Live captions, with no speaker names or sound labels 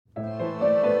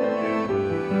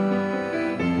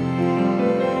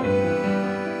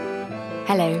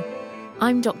Hello,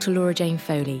 I'm Dr. Laura Jane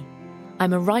Foley.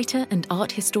 I'm a writer and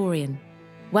art historian.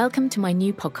 Welcome to my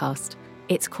new podcast.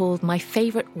 It's called My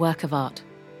Favourite Work of Art.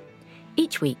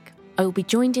 Each week, I will be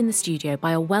joined in the studio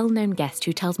by a well-known guest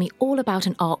who tells me all about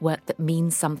an artwork that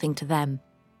means something to them.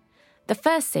 The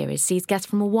first series sees guests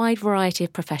from a wide variety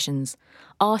of professions: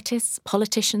 artists,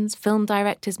 politicians, film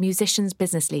directors, musicians,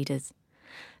 business leaders.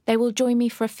 They will join me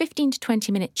for a 15 to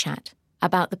 20-minute chat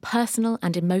about the personal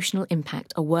and emotional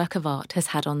impact a work of art has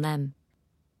had on them.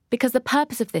 Because the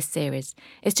purpose of this series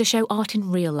is to show art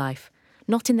in real life,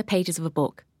 not in the pages of a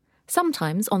book,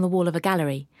 sometimes on the wall of a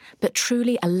gallery, but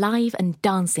truly alive and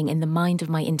dancing in the mind of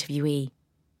my interviewee.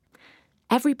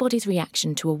 Everybody's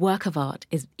reaction to a work of art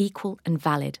is equal and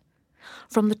valid.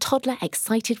 From the toddler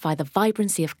excited by the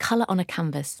vibrancy of colour on a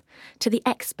canvas, to the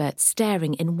expert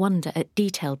staring in wonder at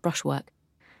detailed brushwork,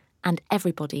 and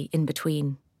everybody in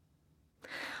between.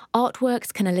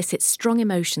 Artworks can elicit strong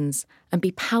emotions and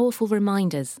be powerful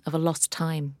reminders of a lost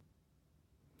time.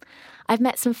 I've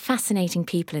met some fascinating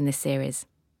people in this series.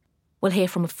 We'll hear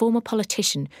from a former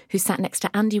politician who sat next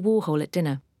to Andy Warhol at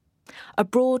dinner, a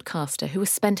broadcaster who has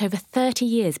spent over 30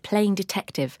 years playing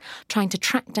detective, trying to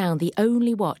track down the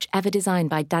only watch ever designed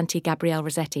by Dante Gabriel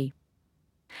Rossetti,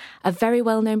 a very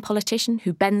well-known politician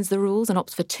who bends the rules and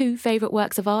opts for two favourite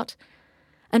works of art,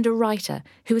 and a writer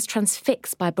who was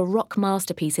transfixed by a Baroque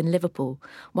masterpiece in Liverpool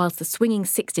whilst the swinging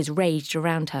 60s raged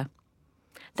around her.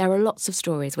 There are lots of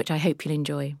stories which I hope you'll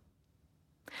enjoy.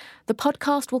 The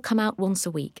podcast will come out once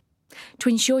a week. To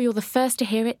ensure you're the first to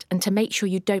hear it and to make sure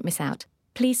you don't miss out,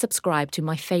 please subscribe to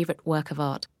My Favourite Work of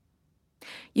Art.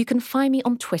 You can find me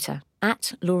on Twitter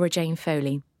at Laura Jane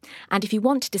Foley, and if you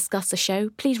want to discuss the show,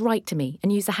 please write to me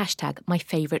and use the hashtag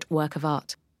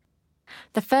 #MyFavouriteWorkOfArt.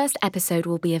 The first episode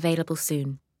will be available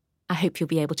soon. I hope you'll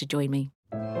be able to join me.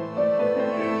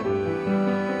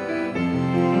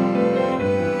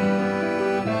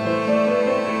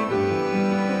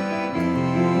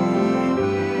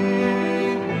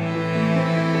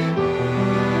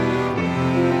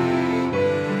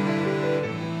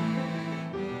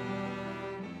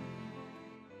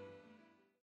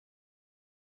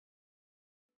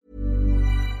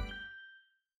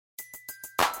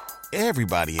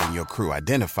 Everybody in your crew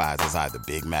identifies as either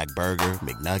Big Mac Burger,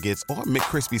 McNuggets, or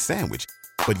McCrispy Sandwich.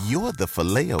 But you're the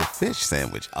Filet-O-Fish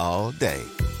Sandwich all day.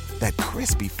 That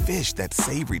crispy fish, that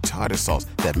savory tartar sauce,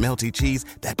 that melty cheese,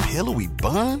 that pillowy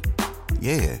bun.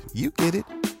 Yeah, you get it.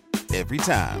 Every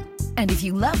time. And if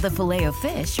you love the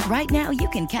Filet-O-Fish, right now you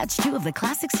can catch two of the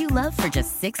classics you love for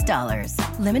just $6.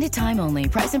 Limited time only.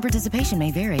 Price and participation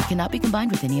may vary. Cannot be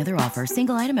combined with any other offer.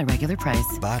 Single item at regular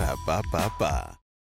price. Ba-da-ba-ba-ba.